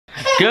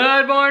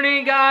Good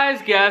morning,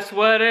 guys. Guess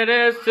what it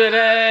is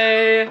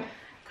today?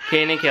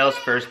 Kane and Kale's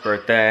first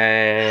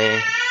birthday.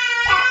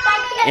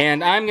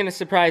 And I'm gonna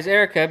surprise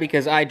Erica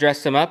because I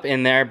dressed them up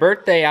in their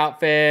birthday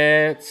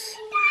outfits.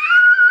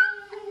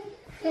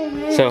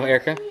 So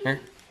Erica, here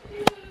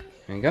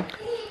you go.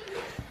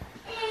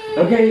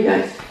 Okay, you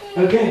guys.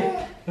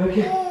 Okay. You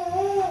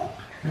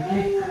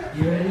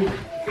ready?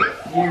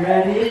 You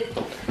ready?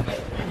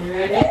 You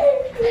ready?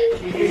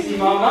 You can see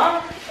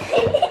Mama?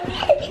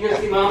 You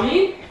gonna see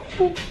Mommy?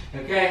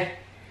 Okay.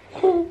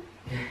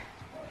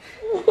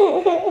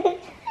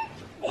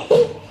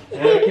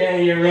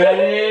 Okay, you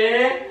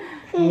ready?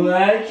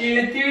 1,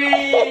 2,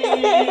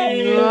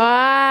 3.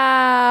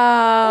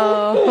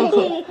 Wow.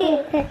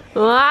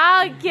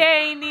 Wow,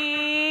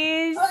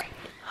 Canies.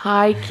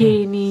 Hi,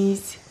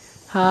 Canies.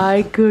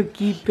 Hi,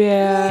 Cookie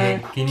Bear.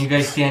 Can you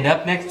guys stand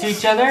up next to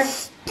each other?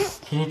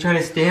 Can you try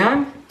to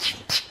stand?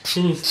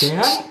 Can you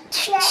stand?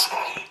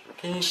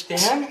 Can you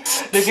stand?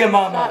 Look at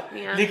Mama.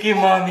 Look at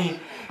Mommy.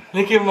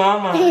 Look at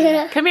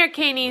Mama. Come here,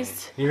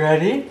 Canies. You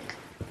ready?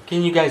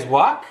 Can you guys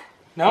walk?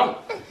 No?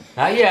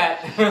 Not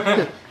yet.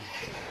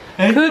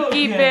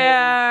 Cookie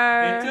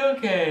Bear. It's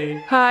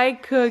okay. Hi,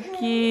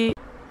 Cookie.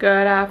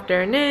 Good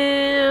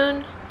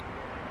afternoon.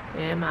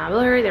 Am I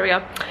blurry? There we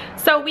go.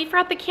 So we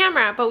forgot the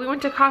camera, but we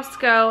went to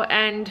Costco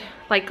and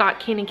got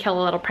Kane and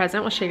Kale a little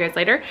present. We'll show you guys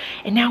later.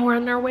 And now we're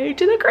on our way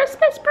to the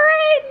Christmas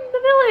parade in the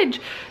village.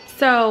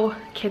 So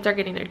kids are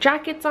getting their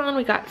jackets on.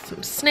 We got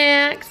some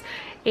snacks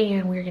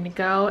and we're gonna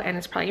go, and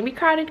it's probably gonna be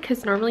crowded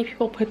because normally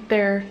people put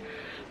their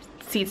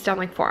seats down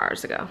like 4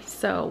 hours ago.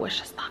 So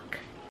wish us luck.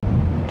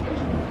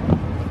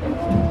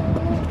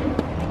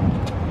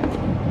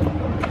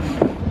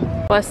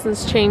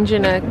 Weston's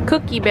changing a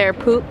Cookie Bear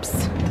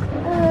poops.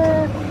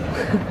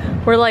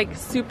 We're like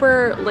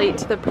super late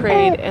to the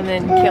parade, and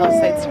then Kale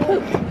decides to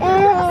poop.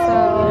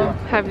 So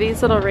have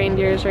these little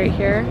reindeers right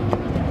here.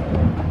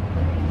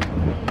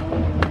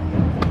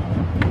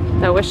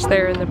 I wish they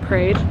were in the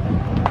parade.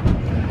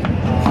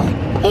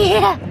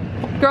 Yeah.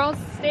 Girls,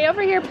 stay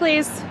over here,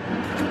 please.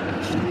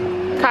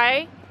 Okay.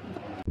 Alright,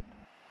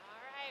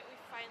 we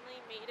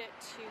finally made it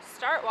to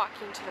start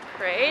walking to the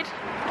parade.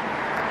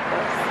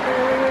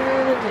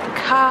 Weston and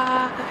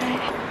Kai.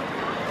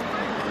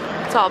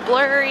 It's all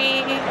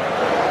blurry.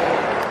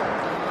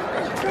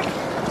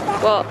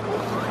 Well,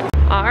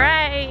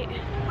 alright,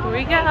 here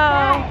we go.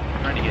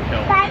 Trying to get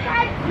help.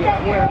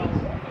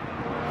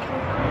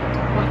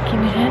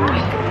 Walking in,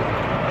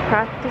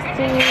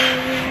 practicing.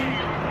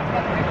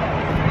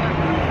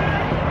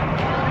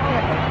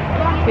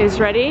 You guys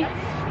ready?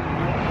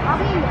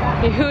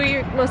 Who are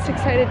you most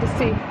excited to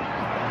see?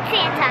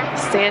 Santa.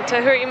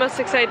 Santa, who are you most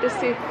excited to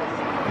see?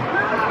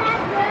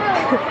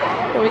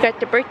 And we got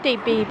the birthday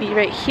baby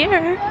right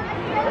here.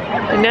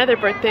 Another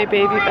birthday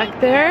baby back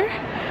there.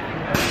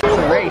 It's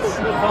a race.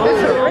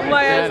 Oh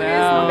my gosh,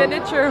 these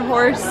miniature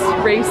horse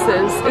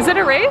races. Is it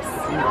a race?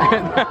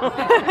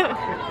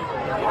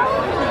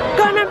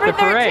 Go number 13. The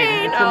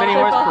parade. It's a mini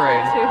horse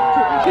parade.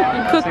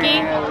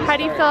 Cookie, how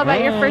do you feel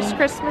about your first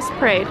Christmas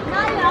parade?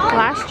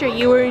 Last year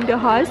you were in the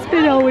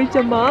hospital with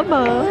your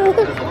mama.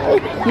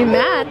 You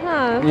mad,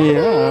 huh?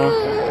 Yeah.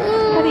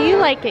 How do you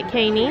like it,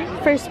 Kanie?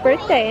 First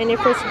birthday and your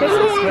first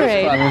Christmas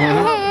parade.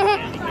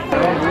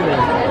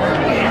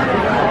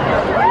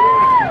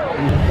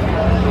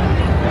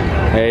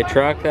 A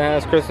truck that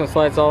has Christmas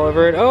lights all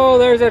over it. Oh,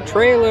 there's a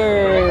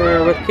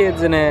trailer with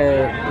kids in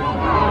it.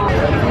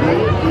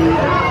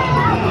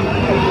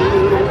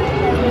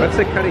 What's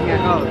the cutting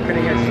edge? Oh,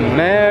 cutting edge.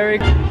 Merry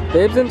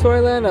Babes in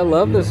Toyland. I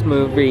love this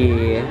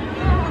movie.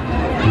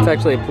 It's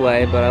actually a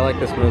play, but I like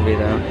this movie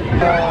though.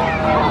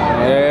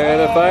 There,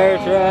 the fire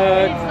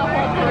truck.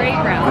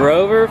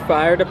 Grover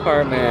Fire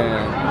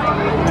Department.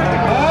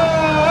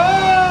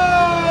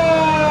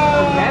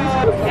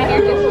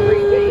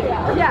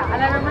 Yeah,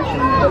 and I remember she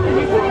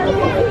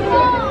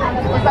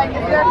was like,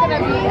 is there gonna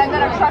be, and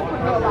then a truck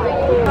would go by.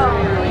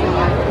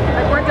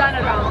 Like, we're done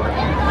around.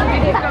 We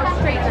need to go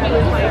straight to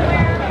the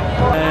point.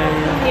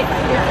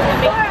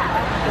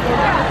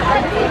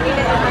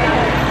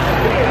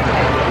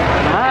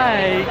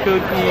 Hi,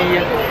 Cookie.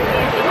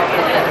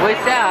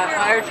 What's that?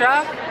 Fire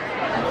truck?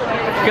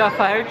 You got a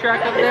fire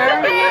truck up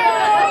there?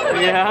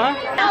 Yeah?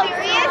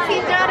 Serious?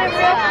 He's not a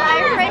real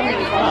firefighter,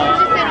 he's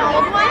just an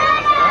old one?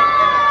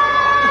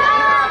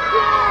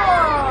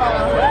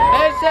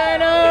 Hey,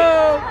 Santa!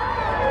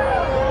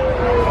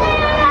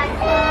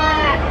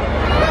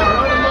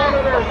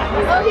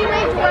 Oh, he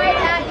waved right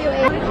at you.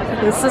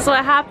 This is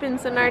what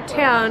happens in our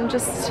town.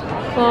 Just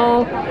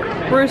little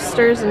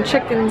roosters and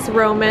chickens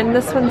roaming.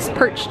 This one's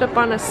perched up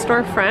on a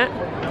storefront.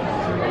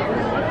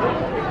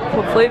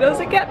 Hopefully it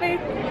doesn't get me.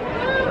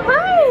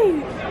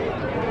 Hi!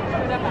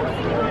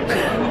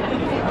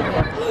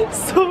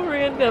 So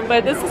random,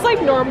 but this is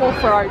like normal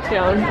for our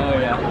town. Oh,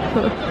 yeah.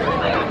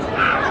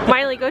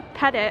 Mylee, go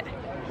pet it.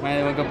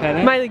 Mylee, wanna go pet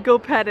it? Mylee, go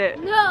pet it.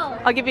 No.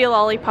 I'll give you a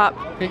lollipop.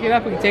 Pick it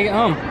up, we can take it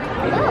home.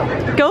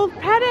 No. Go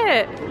pet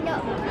it.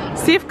 No.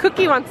 See if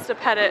Cookie wants to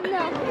pet it.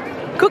 No.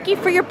 Cookie,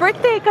 for your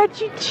birthday, I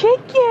got you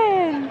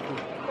chicken.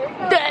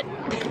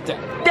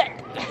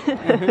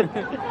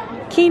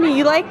 Keeney,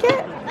 you like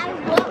it?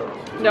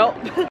 Nope.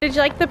 Did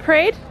you like the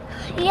parade?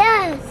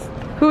 Yes.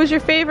 Who was your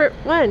favorite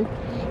one?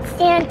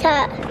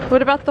 Santa.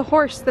 What about the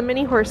horse, the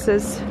mini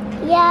horses?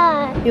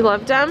 Yeah. You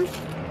loved them?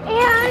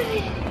 And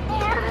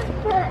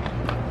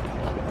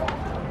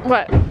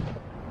What?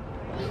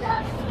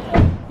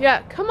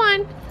 Yeah, come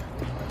on.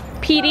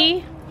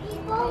 Petey.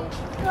 people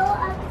go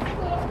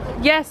upstairs.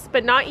 Yes,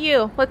 but not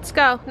you. Let's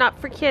go. Not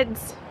for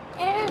kids.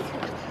 And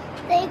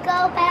they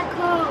go back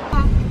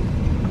home.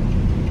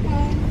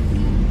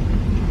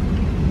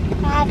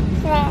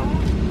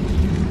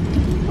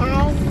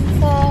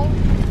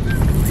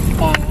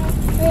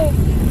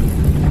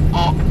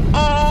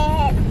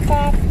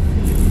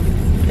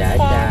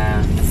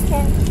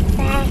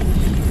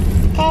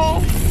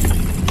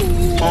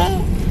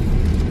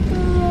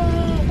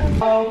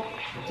 All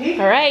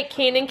right,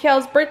 Kane and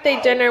Kale's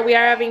birthday dinner. We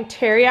are having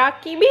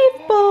teriyaki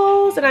beef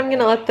bowls, and I'm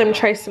gonna let them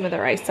try some of the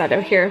rice out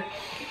of here.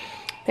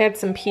 They had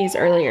some peas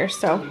earlier,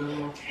 so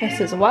this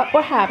is what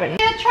we're having.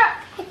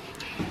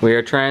 We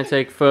are trying to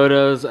take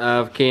photos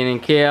of Kane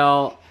and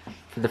Kale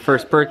for the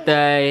first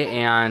birthday,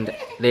 and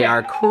they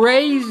are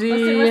crazy.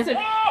 Listen.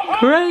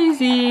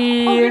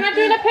 Crazy. Oh, you're not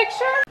doing a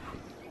picture?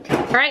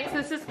 All right, so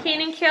this is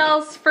Kane and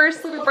Kale's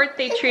first little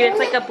birthday treat. It's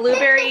like a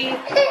blueberry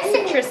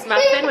citrus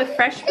muffin with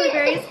fresh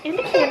blueberries and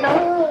a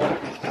candle.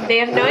 They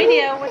have no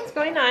idea what's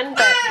going on,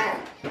 but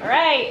all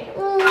right.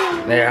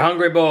 They're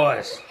hungry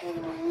boys.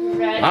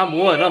 Ready? I'm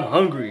one, I'm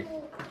hungry.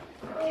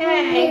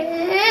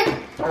 Okay.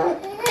 Are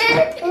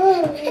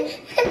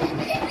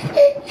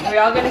we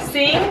all gonna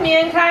sing, me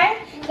and Kai?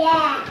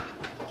 Yeah.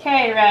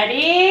 Okay,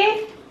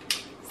 ready,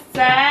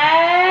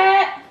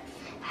 set.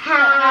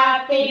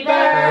 Happy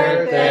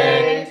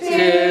birthday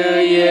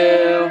to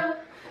you.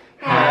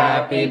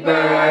 Happy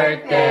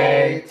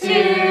birthday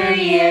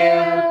to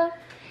you.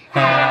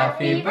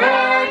 Happy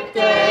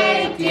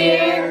birthday,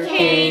 dear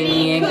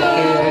Kane and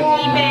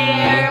Cookie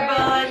Bear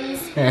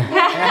Buns.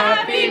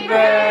 Happy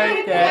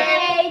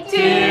birthday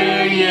to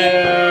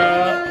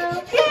you.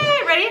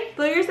 Okay, ready?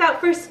 Blow yours out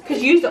first,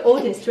 because you're the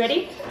oldest.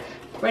 Ready?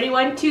 Ready?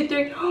 1, 2,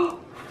 3.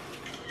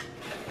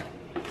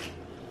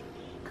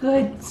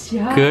 Good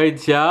job.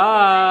 Good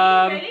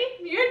job. Ready?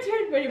 Your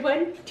turn. Ready?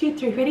 1, 2,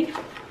 3. Ready?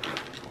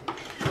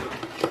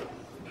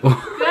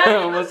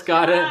 Almost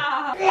got it.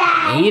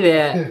 Eat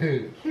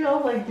it. You're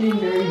all like being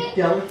very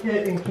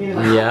delicate and cute.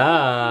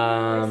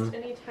 Yum.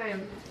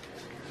 Anytime.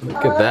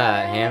 Look at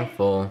that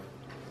handful.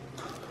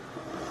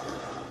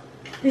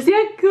 Is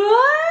that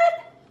good?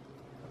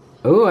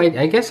 Oh,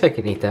 I guess I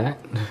can eat that.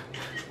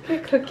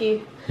 Good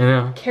cookie. You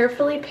know,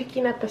 Carefully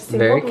picking up a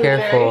single very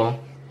blueberry. careful.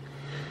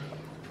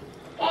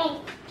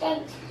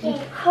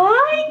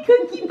 Hi,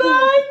 Cookie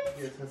Buns.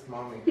 Yes, that's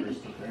mommy first,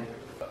 okay?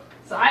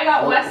 So I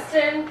got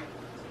Weston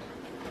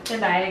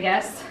and I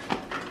guess.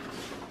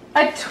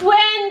 A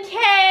twin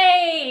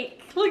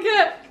cake! Look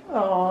at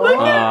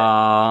Look at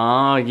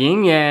Aww,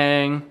 yin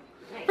yang.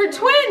 For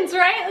twins,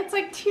 right? It's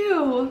like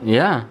 2.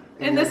 Yeah.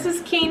 And this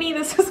is Keeney,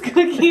 this is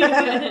Cookie.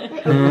 Okay,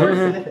 Of course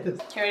it is.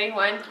 ready?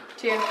 1,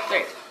 2,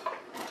 3.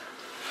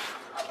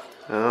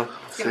 Oh,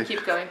 It's gonna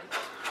keep going.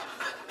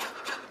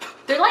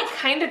 They're like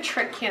kind of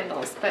trick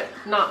candles, but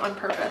not on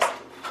purpose.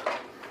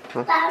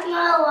 That's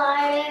my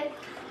wife.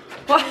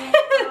 Why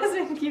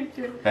doesn't keep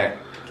doing? There.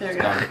 There we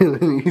go.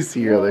 Then you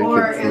see your other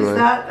Or kids. is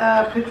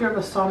that a picture of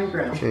a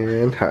sonogram?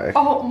 And hi.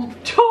 Oh,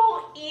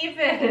 don't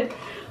even.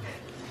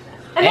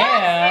 And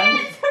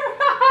that's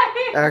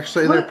right.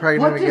 Actually, they're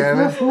pregnant What again.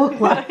 does this look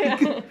like?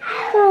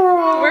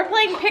 We're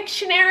playing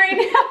Pictionary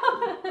now.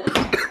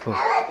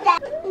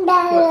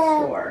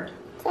 What store?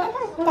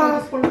 Oh,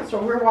 this one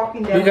store. We're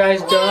walking down. You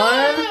guys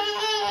done?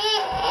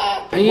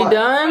 Are you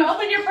done?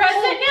 Open your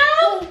present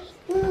now.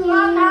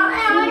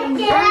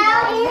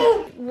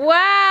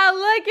 Wow,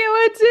 look at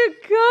what you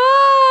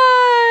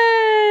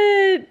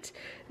got.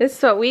 This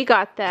is what we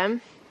got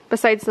them,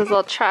 besides those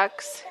little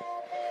trucks.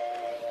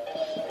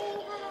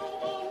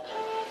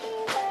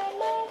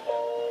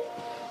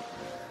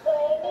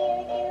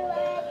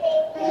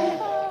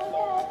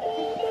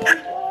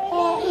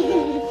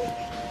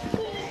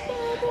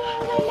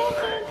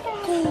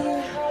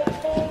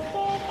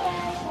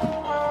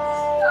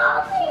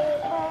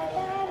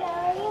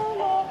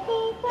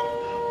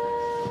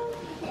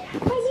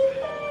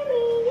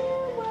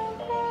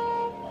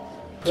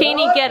 Kane,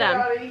 get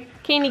him.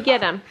 Kane,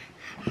 get him.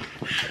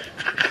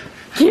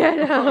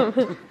 Get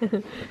him.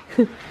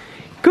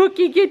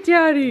 Cookie, get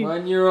daddy.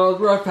 1-year-old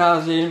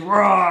roughhousing.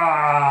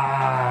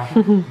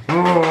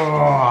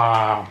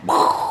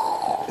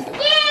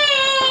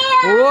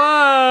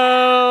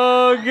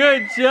 Whoa!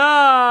 Good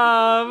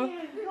job!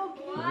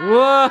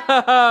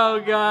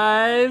 Whoa,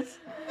 guys!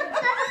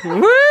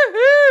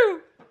 Woohoo!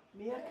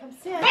 Mia, come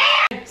sit.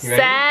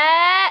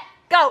 Set,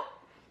 go.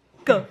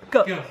 Go,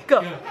 go,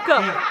 go,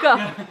 go, go.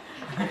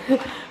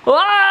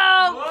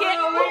 Whoa, kid,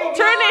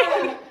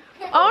 turning.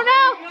 Oh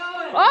no.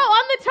 Oh,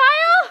 on the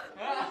tile?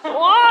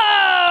 Whoa.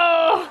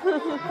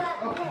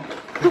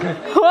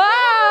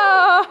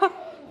 Whoa.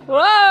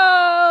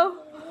 Whoa.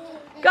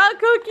 Got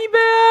Cookie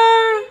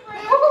Bear!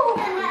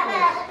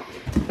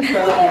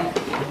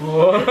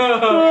 Whoa.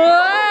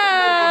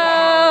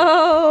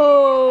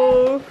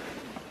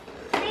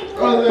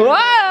 Whoa!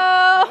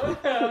 Whoa!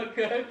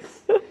 Cooks.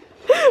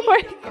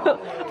 Where'd it go?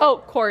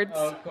 Oh, cords.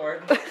 Oh,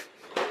 cord.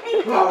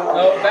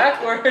 Oh,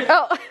 backward.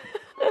 Oh.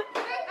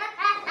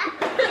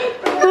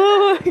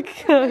 Oh my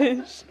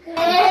gosh.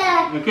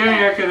 Okay,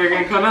 Erica, they're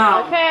gonna come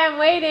out. Okay, I'm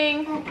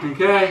waiting.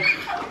 Okay.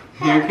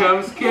 Here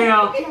comes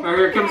Kale. Or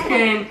here comes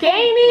Kane.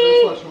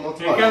 Kaney!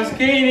 Here comes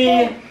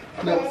Kaney.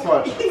 No, let's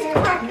watch.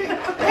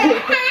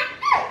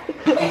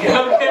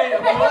 Okay,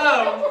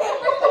 whoa.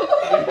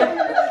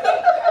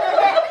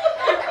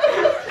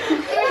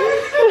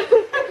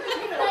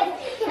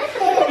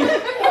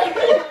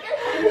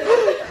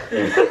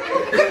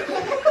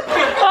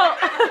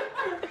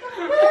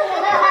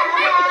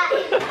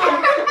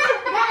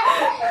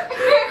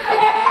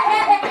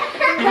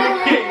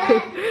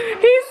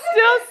 He's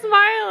still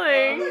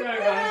smiling.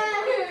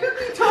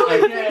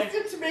 Okay.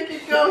 To make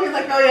it go, he's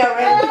like, oh yeah,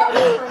 right.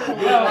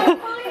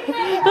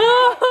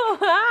 Oh,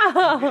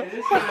 wow.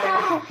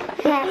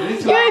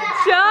 This way. Good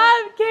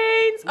job,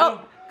 Canes. Oh,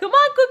 come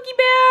on, Cookie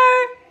Bear.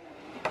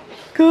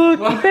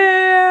 Cookie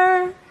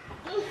Bear.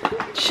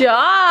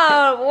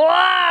 Job.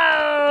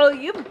 Wow,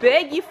 you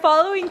big. You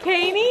following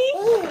Kaney?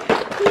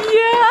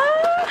 Yeah.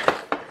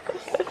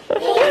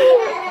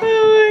 Oh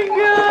my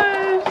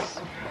gosh.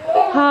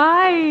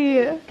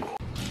 Hi.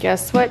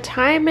 Guess what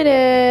time it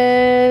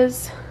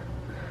is?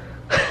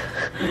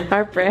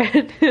 Our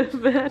brand new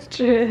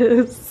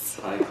mattress.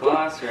 Like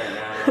class right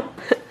now.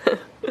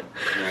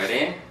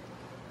 Ready?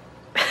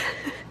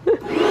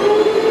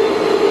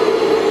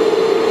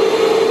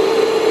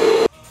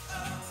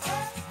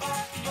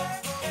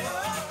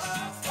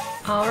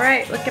 All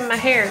right, look at my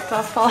hair, it's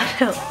all falling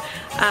out.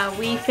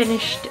 We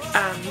finished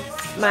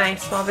my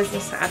Small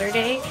Business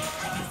Saturday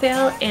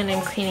sale and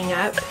I'm cleaning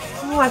up.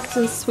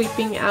 Weston's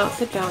sweeping out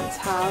the bounce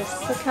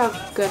house. Look how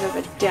good of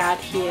a dad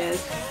he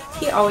is.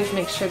 He always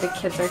makes sure the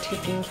kids are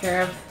taken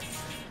care of.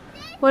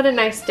 What a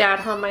nice dad,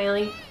 huh,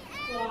 Mylee?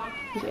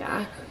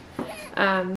 Yeah.